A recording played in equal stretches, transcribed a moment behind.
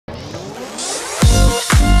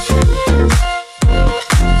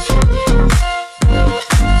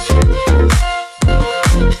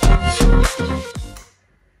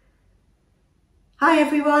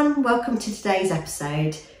everyone, welcome to today's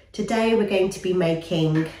episode. Today we're going to be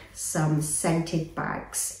making some scented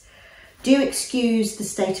bags. Do excuse the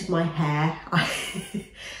state of my hair.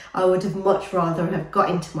 I would have much rather have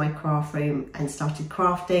got into my craft room and started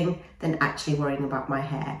crafting than actually worrying about my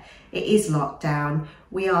hair. It is lockdown,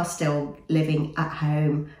 we are still living at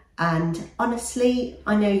home, and honestly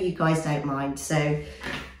I know you guys don't mind, so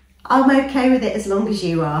I'm okay with it as long as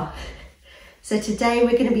you are. So today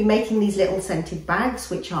we're going to be making these little scented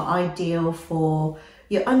bags, which are ideal for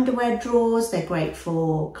your underwear drawers. They're great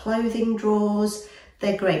for clothing drawers.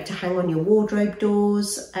 They're great to hang on your wardrobe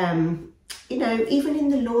doors. You know, even in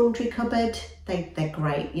the laundry cupboard, they're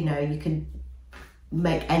great. You know, you can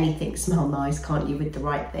make anything smell nice, can't you, with the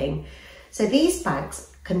right thing. So these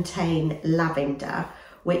bags contain lavender,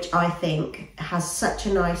 which I think has such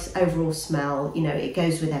a nice overall smell. You know, it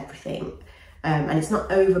goes with everything. And it's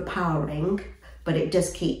not overpowering, but it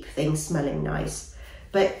does keep things smelling nice.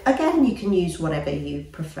 But again, you can use whatever you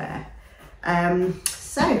prefer.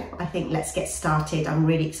 So I think let's get started. I'm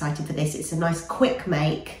really excited for this. It's a nice quick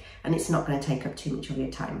make and it's not going to take up too much of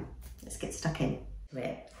your time. Let's get stuck in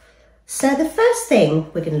it. So the first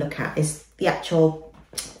thing we're going to look at is the actual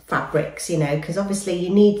fabrics, you know, because obviously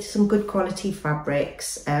you need some good quality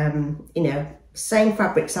fabrics. You know, same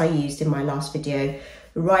fabrics I used in my last video,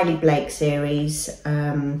 the Riley Blake series.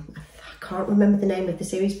 I can't remember the name of the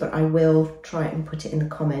series, but I will try and put it in the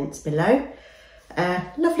comments below.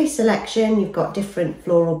 Lovely selection. You've got different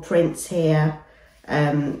floral prints here.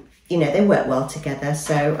 You know, they work well together,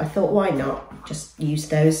 so I thought, why not just use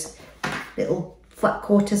those little fat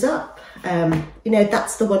quarters up. You know,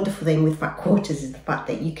 that's the wonderful thing with fat quarters, is the fact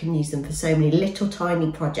that you can use them for so many little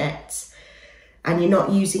tiny projects, and you're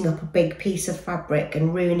not using up a big piece of fabric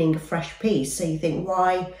and ruining a fresh piece. So you think,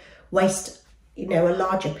 why waste, you know, a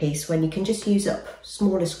larger piece when you can just use up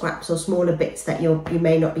smaller scraps or smaller bits that you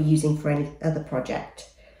may not be using for any other project.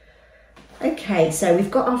 Okay, so we've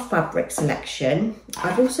got our fabric selection.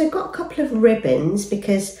 I've also got a couple of ribbons,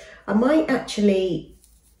 because I might actually,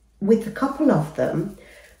 with a couple of them,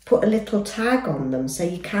 put a little tag on them so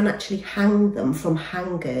you can actually hang them from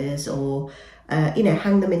hangers, or you know,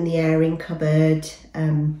 hang them in the airing cupboard,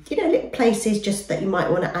 you know, little places just that you might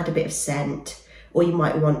want to add a bit of scent, or you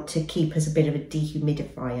might want to keep as a bit of a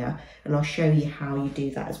dehumidifier, and I'll show you how you do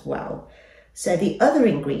that as well. So the other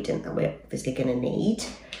ingredient that we're obviously going to need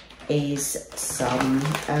is some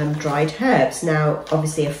dried herbs. Now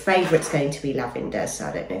obviously a favourite's going to be lavender, so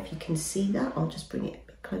I don't know if you can see that. I'll just bring it a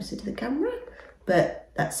bit closer to the camera,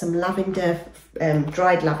 but that's some lavender,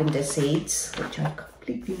 dried lavender seeds, which I've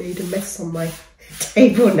completely made a mess on my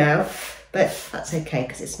table now, but that's okay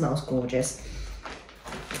because it smells gorgeous.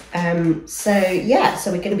 So yeah,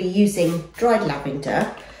 so we're going to be using dried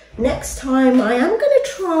lavender. Next time I am going to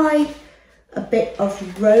try a bit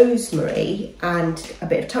of rosemary and a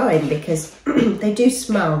bit of thyme, because they do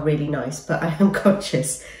smell really nice, but I am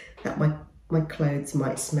conscious that my clothes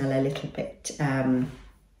might smell a little bit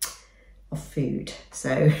of food,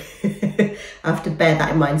 so I have to bear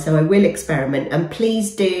that in mind. So I will experiment, and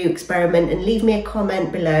please do experiment and leave me a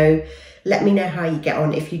comment below. Let me know how you get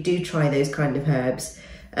on if you do try those kind of herbs,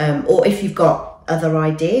 or if you've got other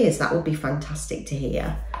ideas. That would be fantastic to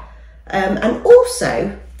hear. And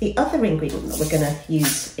also the other ingredient that we're going to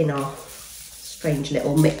use in our strange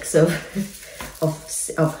little mix of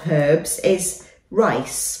herbs is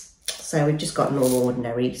rice. So we've just got normal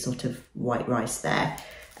ordinary sort of white rice there.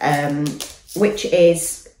 Which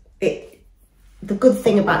is it. The good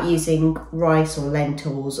thing about using rice or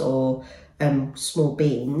lentils or small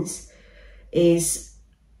beans is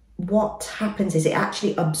what happens is it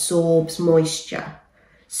actually absorbs moisture.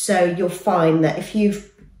 So you'll find that if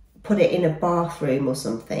you've put it in a bathroom or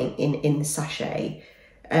something in the sachet,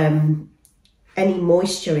 any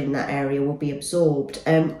moisture in that area will be absorbed.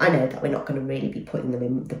 I know that we're not going to really be putting them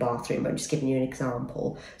in the bathroom, I'm just giving you an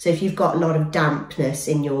example. So if you've got a lot of dampness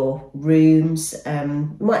in your rooms,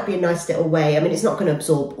 it might be a nice little way. I mean, it's not going to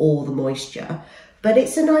absorb all the moisture, but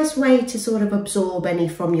it's a nice way to sort of absorb any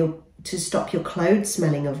to stop your clothes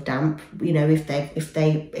smelling of damp, you know, if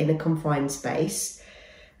they in a confined space.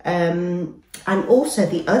 And also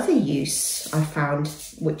the other use I found,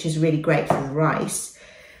 which is really great for the rice,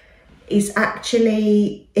 is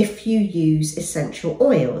actually if you use essential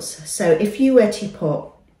oils. So if you were to put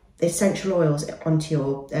essential oils onto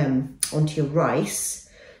your rice,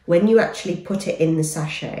 when you actually put it in the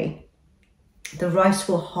sachet, the rice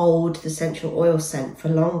will hold the essential oil scent for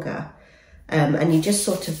longer. And you just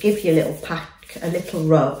sort of give your little pack a little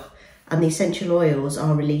rub, and the essential oils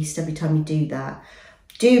are released every time you do that.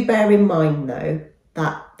 Do bear in mind though,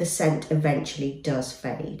 that the scent eventually does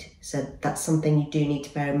fade. So that's something you do need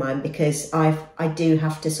to bear in mind, because I do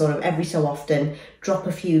have to sort of every so often drop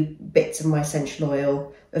a few bits of my essential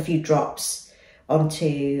oil, a few drops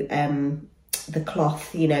onto the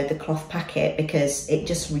cloth, you know, the cloth packet, because it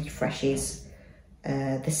just refreshes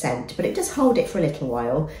the scent, but it does hold it for a little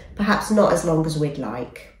while, perhaps not as long as we'd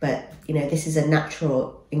like, but you know, this is a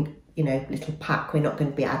natural, you know, little pack. We're not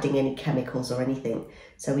going to be adding any chemicals or anything,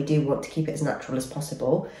 so we do want to keep it as natural as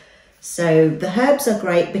possible. So the herbs are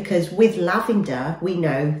great because with lavender, we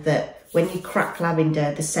know that when you crack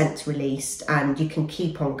lavender, the scent's released and you can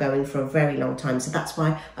keep on going for a very long time. So that's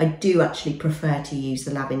why I do actually prefer to use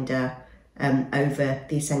the lavender over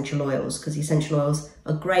the essential oils, because the essential oils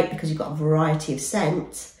are great because you've got a variety of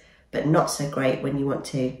scents, but not so great when you want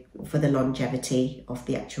to, for the longevity of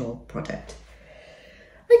the actual product.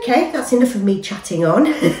 Okay, that's enough of me chatting on.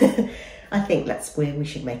 I think we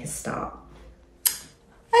should make a start.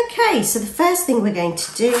 Okay, so the first thing we're going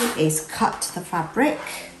to do is cut the fabric.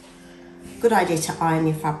 Good idea to iron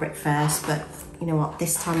your fabric first, but you know what,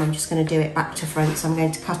 this time I'm just going to do it back to front, so I'm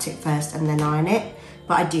going to cut it first and then iron it.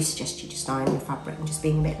 But I do suggest you just iron your fabric. I'm just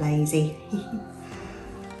being a bit lazy.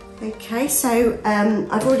 Okay, so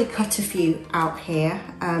I've already cut a few out here,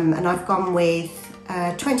 and I've gone with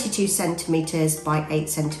 22 centimetres by 8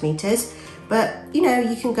 centimetres. But you know,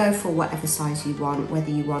 you can go for whatever size you want,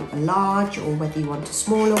 whether you want a large or whether you want a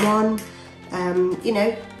smaller one. You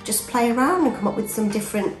know, just play around and come up with some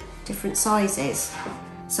different sizes.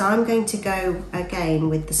 So I'm going to go again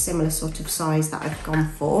with the similar sort of size that I've gone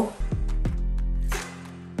for.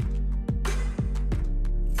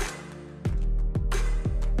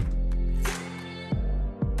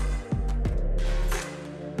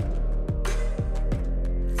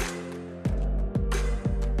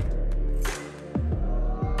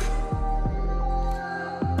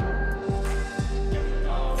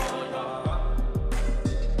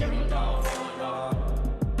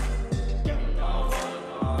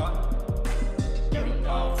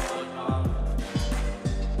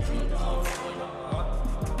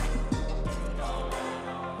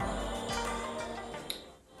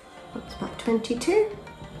 That's about 22.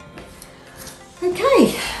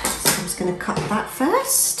 Okay, so I'm just going to cut that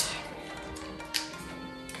first.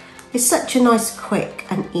 It's such a nice, quick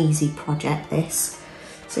and easy project, this.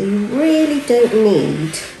 So you really don't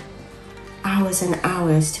need hours and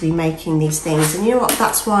hours to be making these things. And you know what,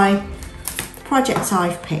 that's why the projects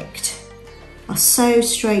I've picked are so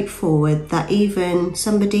straightforward that even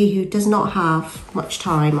somebody who does not have much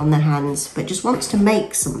time on their hands but just wants to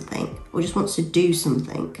make something or just wants to do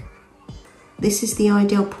something, this is the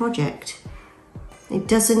ideal project. It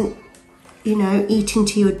doesn't, you know, eat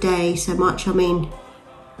into your day so much. I mean,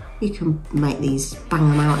 you can make these, bang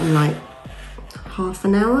them out in like half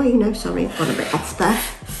an hour, you know. Sorry, I've got a bit off there.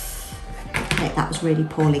 Okay, that was really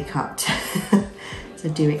poorly cut. So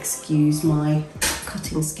do excuse my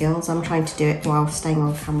cutting skills. I'm trying to do it while staying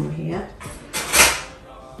on camera here.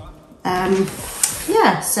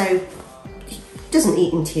 Yeah, so it doesn't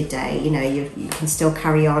eat into your day, you know, you can still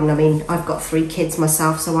carry on. I mean, I've got 3 kids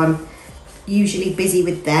myself, so I'm usually busy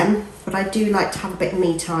with them, but I do like to have a bit of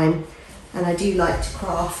me time and I do like to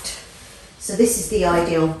craft. So this is the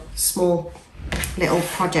ideal small little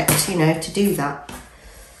project, you know, to do that.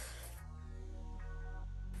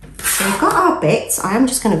 So we've got our bits. I am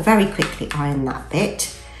just going to very quickly iron that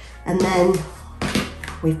bit, and then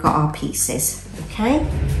we've got our pieces, okay?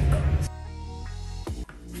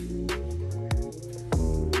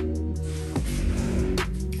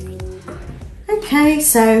 Okay,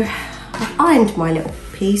 so I've ironed my little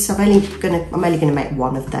piece. I'm only gonna make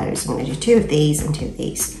one of those. I'm gonna do 2 of these and 2 of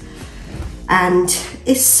these. And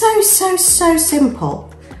it's so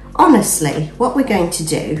simple. Honestly, what we're going to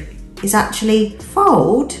do is actually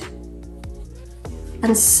fold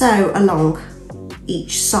and sew along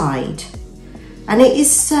each side. And it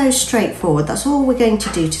is so straightforward. That's all we're going to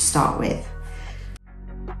do to start with.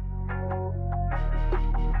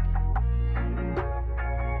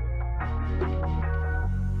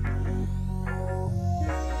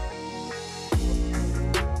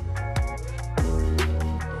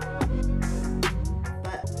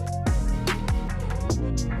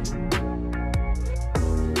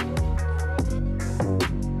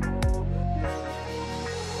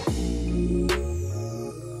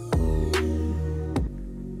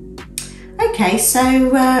 Okay, so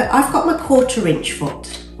I've got my 1/4 inch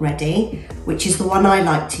foot ready, which is the one I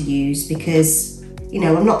like to use because, you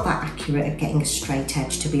know, I'm not that accurate at getting a straight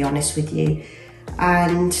edge, to be honest with you.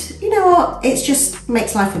 And you know what, it just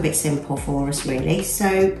makes life a bit simple for us really.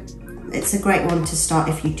 So it's a great one to start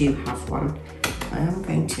if you do have one. I am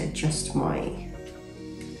going to adjust my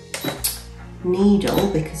needle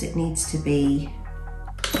because it needs to be,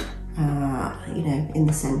 you know, in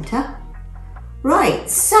the centre. Right,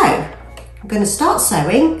 so I'm going to start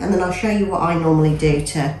sewing and then I'll show you what I normally do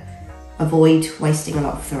to avoid wasting a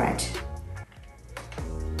lot of thread.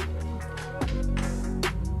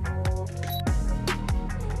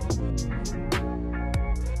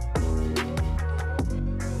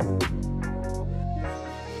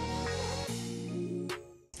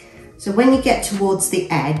 So when you get towards the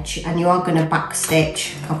edge, and you are going to back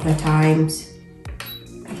stitch a couple of times,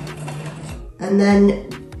 and then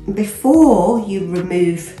before you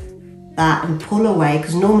remove that and pull away,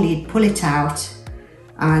 because normally you'd pull it out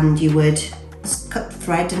and you would cut the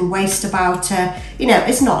thread and waste about, you know,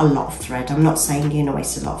 it's not a lot of thread. I'm not saying you're going to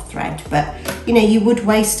waste a lot of thread, but you know, you would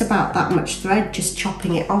waste about that much thread just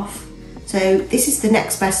chopping it off. So this is the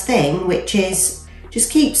next best thing, which is just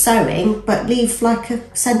keep sewing, but leave like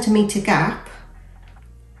a centimetre gap,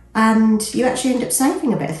 and you actually end up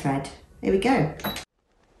saving a bit of thread. Here we go.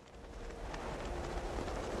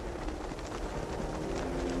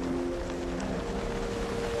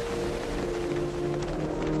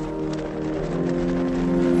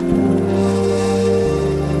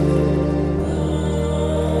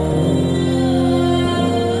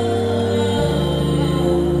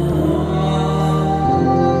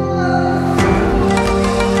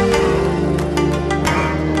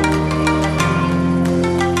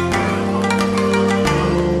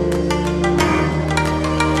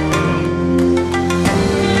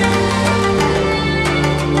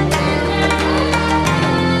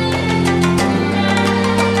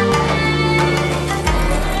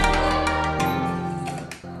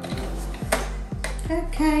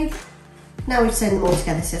 Okay, now we've sewn them all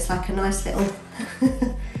together, so it's like a nice little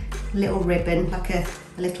little ribbon, like a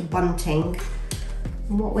little bunting.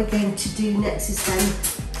 And what we're going to do next is then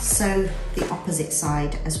sew the opposite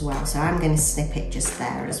side as well. So I'm going to snip it just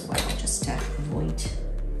there as well, just to avoid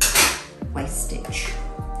wastage.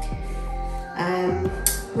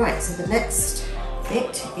 Right, so the next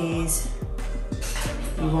bit is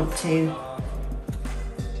you want to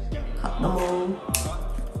cut them all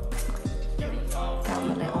down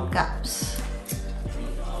the little gaps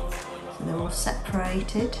so they're all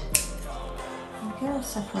separated. Okay, I'll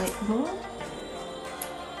separate them all.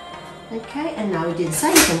 Okay, and now we do the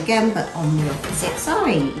same thing again, but on the opposite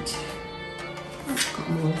side. I've got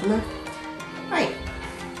more than that. Right,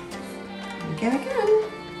 here we go again.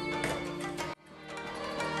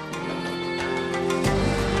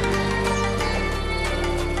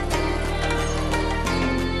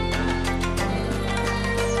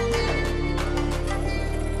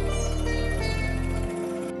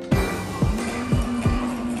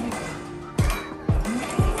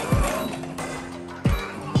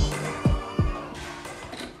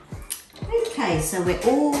 Okay, so we're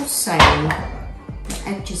all sewn, the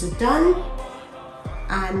edges are done,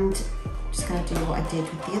 and I'm just going to do what I did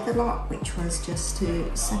with the other lot, which was just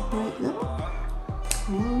to separate them.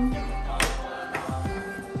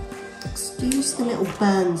 Excuse the little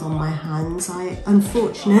burns on my hands. I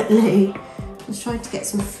unfortunately was trying to get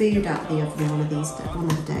some food out of the oven one of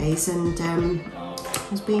the days, and I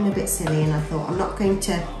was being a bit silly, and I thought I'm not going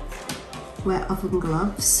to wear oven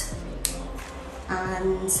gloves.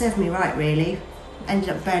 And served me right, really. Ended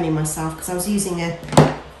up burning myself because I was using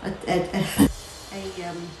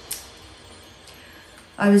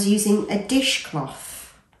I was using a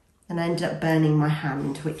dishcloth, and I ended up burning my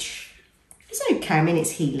hand, which is okay. I mean,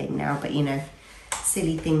 it's healing now, but you know,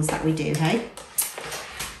 silly things that we do, hey?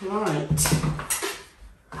 Right.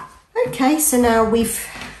 Okay, so now we've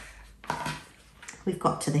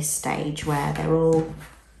got to this stage where they're all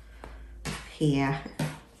here.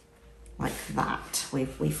 Like that.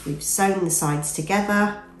 We've sewn the sides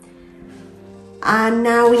together, and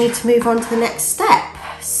now we need to move on to the next step.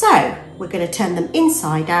 So we're going to turn them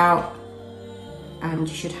inside out, and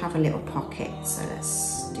you should have a little pocket, so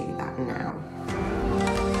let's do that now.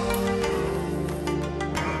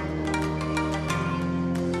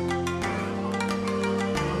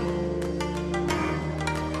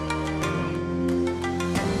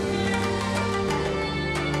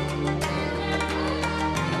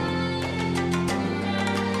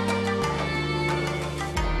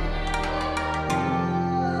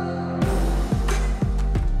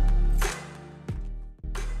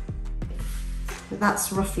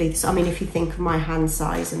 That's roughly, I mean, if you think of my hand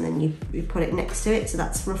size and then you put it next to it, so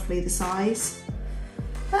that's roughly the size.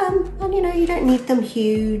 And you know, you don't need them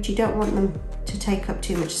huge, you don't want them to take up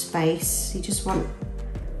too much space, you just want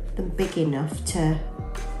them big enough to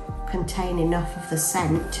contain enough of the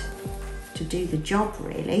scent to do the job,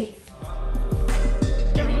 really.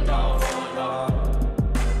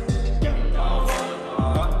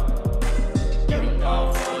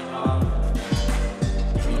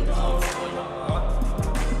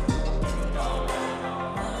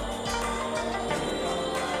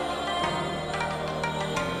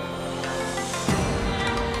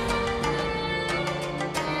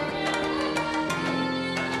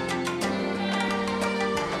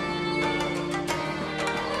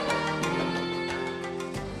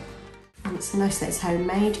 It's nice that it's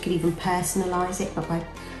homemade. You could even personalise it, but by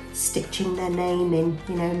stitching their name in,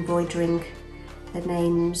 you know, embroidering their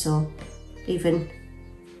names, or even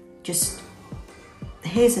just,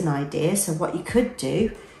 here's an idea. So what you could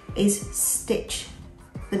do is stitch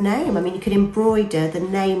the name. I mean, you could embroider the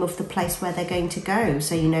name of the place where they're going to go,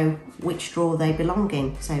 so you know which drawer they belong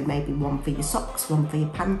in. So maybe one for your socks, one for your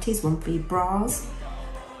panties, one for your bras,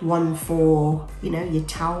 one for, you know, your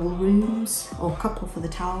towel rooms, or a couple for the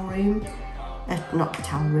towel room. Not the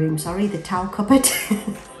towel room, sorry, the towel cupboard.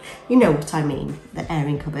 You know what I mean, the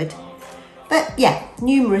airing cupboard. But yeah,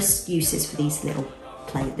 numerous uses for these little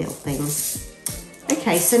things.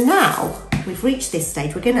 Okay, so now we've reached this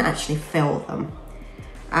stage, we're going to actually fill them.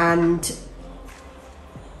 And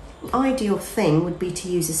ideal thing would be to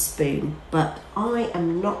use a spoon, but I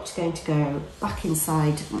am not going to go back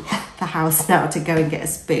inside the house now to go and get a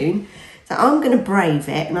spoon. So I'm going to brave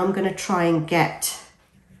it, and I'm going to try and get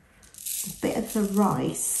a bit of the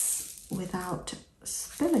rice without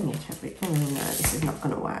spilling it everything. Oh no, this is not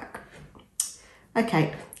going to work.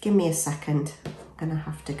 Okay, give me a second. I'm going to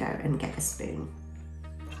have to go and get a spoon.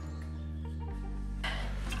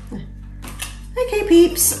 Okay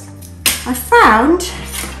peeps, I found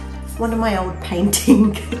one of my old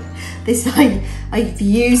painting. I've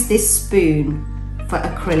used this spoon for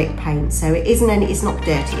acrylic paint, so it isn't any, it's not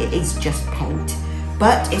dirty, it is just paint,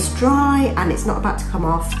 but it's dry and it's not about to come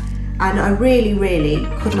off, and I really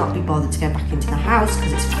could not be bothered to go back into the house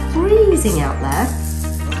because it's freezing out there.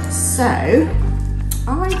 So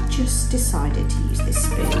I just decided to use this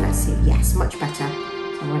spoon. Let's see, yes, much better,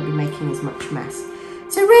 so I won't be making as much mess.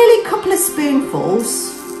 So really, a couple of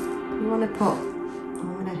spoonfuls. You want to put,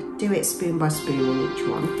 I'm going to do it spoon by spoon in each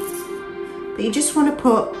one, but you just want to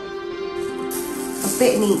put a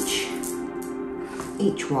bit in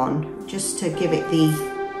each one, just to give it the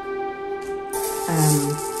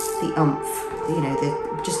oomph, you know,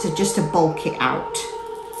 just to bulk it out,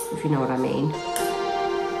 if you know what I mean.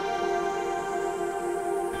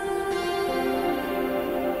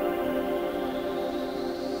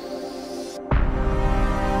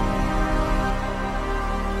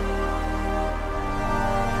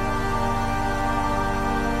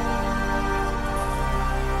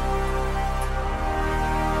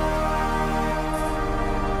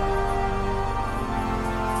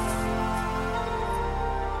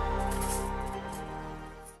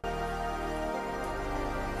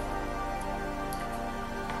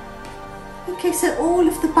 Okay, so all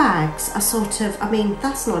of the bags are sort of, I mean,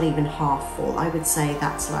 that's not even half full. I would say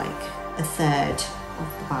that's like a third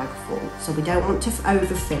of the bag full. So we don't want to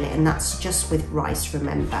overfill it, and that's just with rice,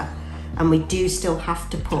 remember. And we do still have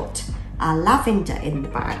to put our lavender in the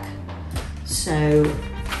bag. So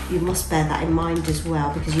you must bear that in mind as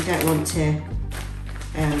well, because you don't want to,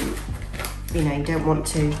 you know, you don't want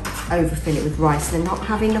to overfill it with rice and then not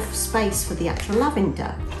have enough space for the actual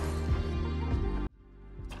lavender.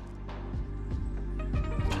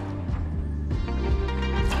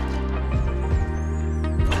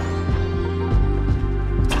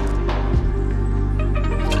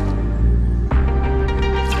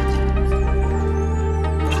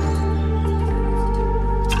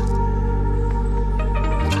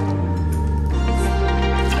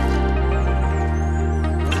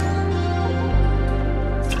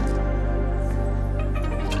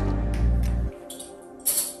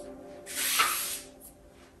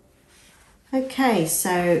 Okay,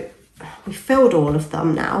 so we filled all of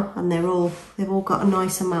them now, and they've all got a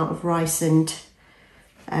nice amount of rice and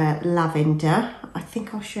lavender. I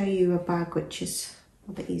think I'll show you a bag which is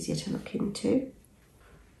a bit easier to look into,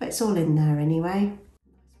 but it's all in there anyway.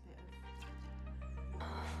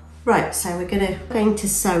 Right, so we're going to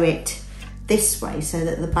sew it this way so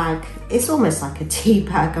that the bag is almost like a tea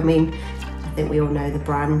bag. I mean, I think we all know the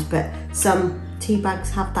brand, but some tea bags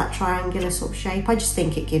have that triangular sort of shape. I just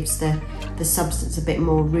think it gives the substance a bit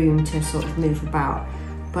more room to sort of move about.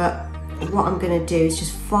 But what I'm going to do is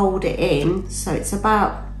just fold it in so it's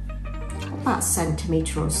about a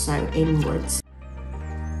centimetre or so inwards.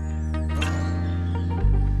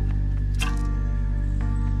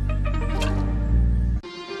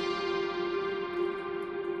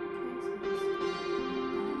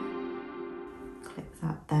 Click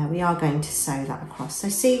that there. We are going to sew that across. So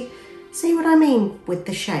see what I mean with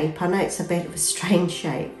the shape? I know it's a bit of a strange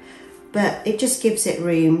shape, but it just gives it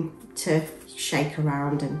room to shake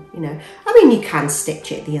around, and you know, I mean, you can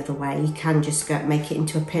stitch it the other way. You can just go make it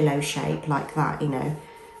into a pillow shape like that, you know,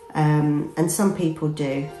 and some people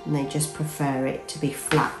do, and they just prefer it to be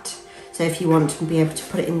flat. So if you want to be able to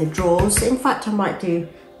put it in the drawers, in fact, I might do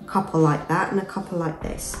a couple like that and a couple like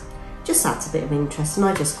this. Just adds a bit of interest, and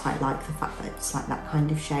I just quite like the fact that it's like that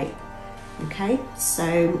kind of shape. Okay,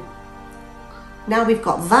 so now we've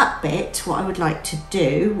got that bit, what I would like to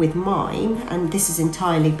do with mine, and this is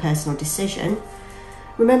entirely personal decision.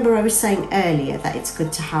 Remember I was saying earlier that it's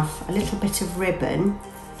good to have a little bit of ribbon,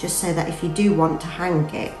 just so that if you do want to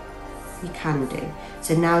hang it, you can do.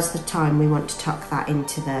 So now's the time we want to tuck that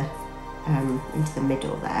into the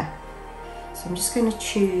middle there. So I'm just going to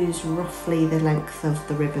choose roughly the length of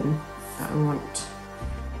the ribbon that I want,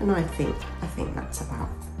 and I think that's about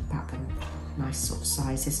the nice sort of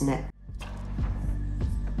size, isn't it?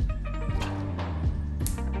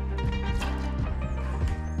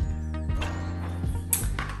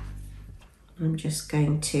 I'm just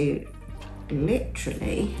going to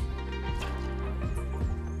literally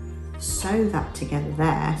sew that together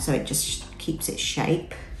there so it just keeps its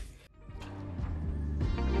shape.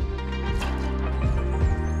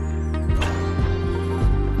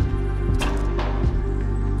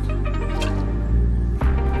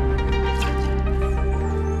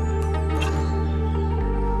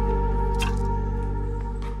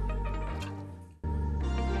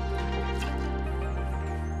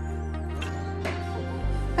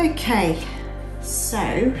 Okay, so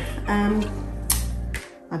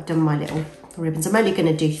I've done my little ribbons. I'm only going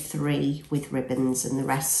to do 3 with ribbons, and the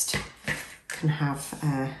rest can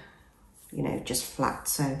have, you know, just flat,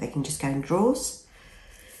 so they can just go in drawers.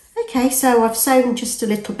 Okay, so I've sewn just a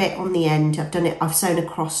little bit on the end. I've sewn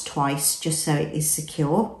across twice just so it is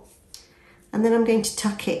secure. And then I'm going to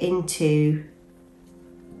tuck it into,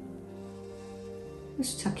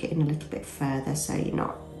 just tuck it in a little bit further so you're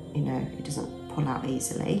not, you know, it doesn't pull out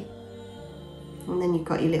easily. And then you've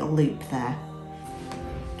got your little loop there.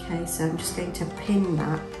 Okay, so I'm just going to pin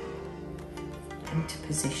that into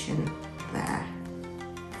position there,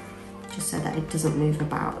 just so that it doesn't move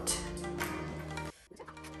about.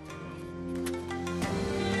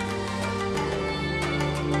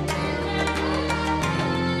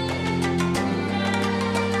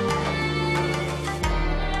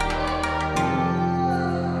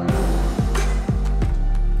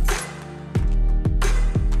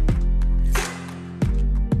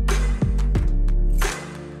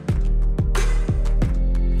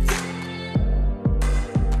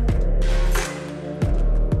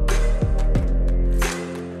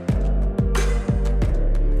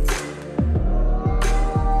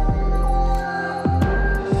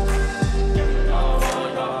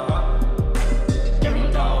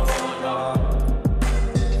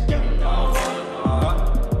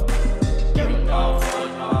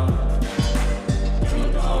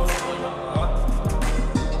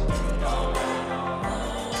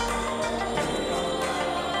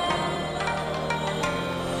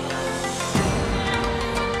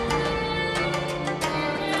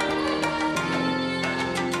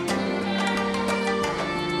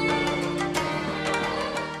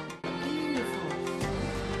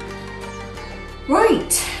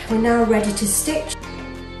 Right, we're now ready to stitch.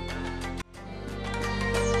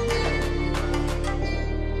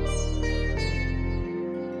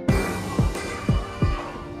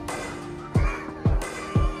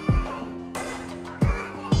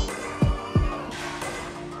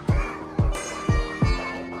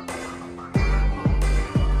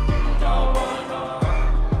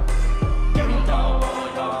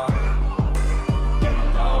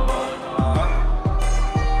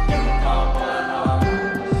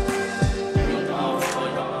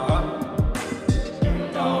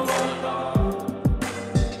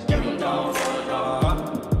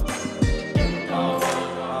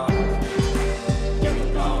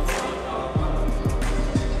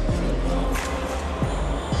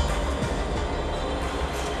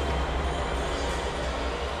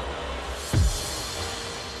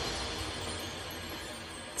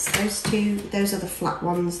 Those are the flat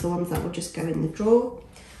ones, the ones that will just go in the drawer.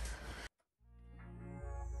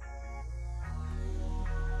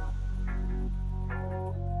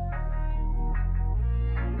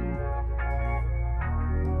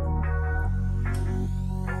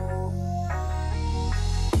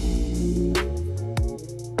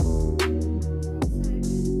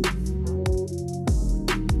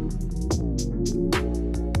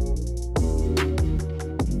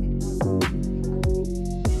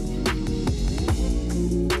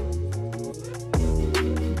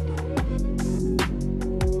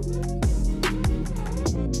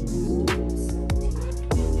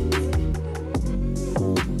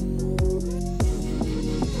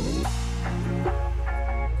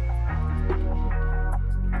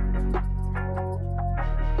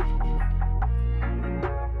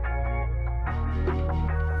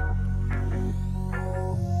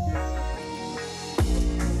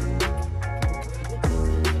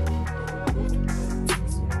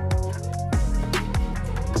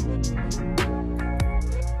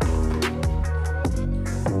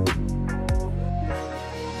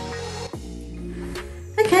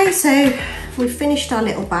 so we've finished our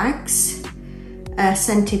little bags,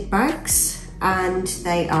 scented bags, and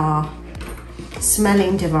they are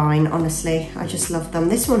smelling divine. Honestly, I just love them.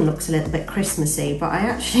 This one looks a little bit Christmassy, but I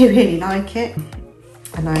actually really like it.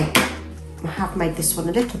 And I have made this one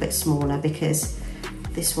a little bit smaller because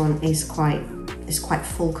this one is quite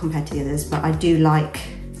full compared to the others, but I do like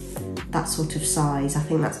that sort of size. I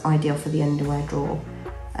think that's ideal for the underwear drawer.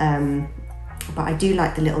 But I do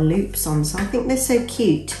like the little loops on, so I think they're so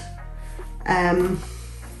cute.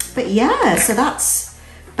 But yeah, so that's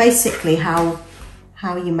basically how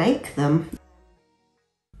you make them.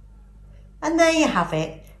 And there you have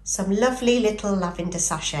it, some lovely little lavender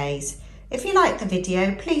sachets. If you liked the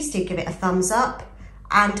video, please do give it a thumbs up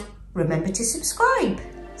and remember to subscribe.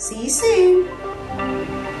 See you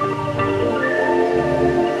soon.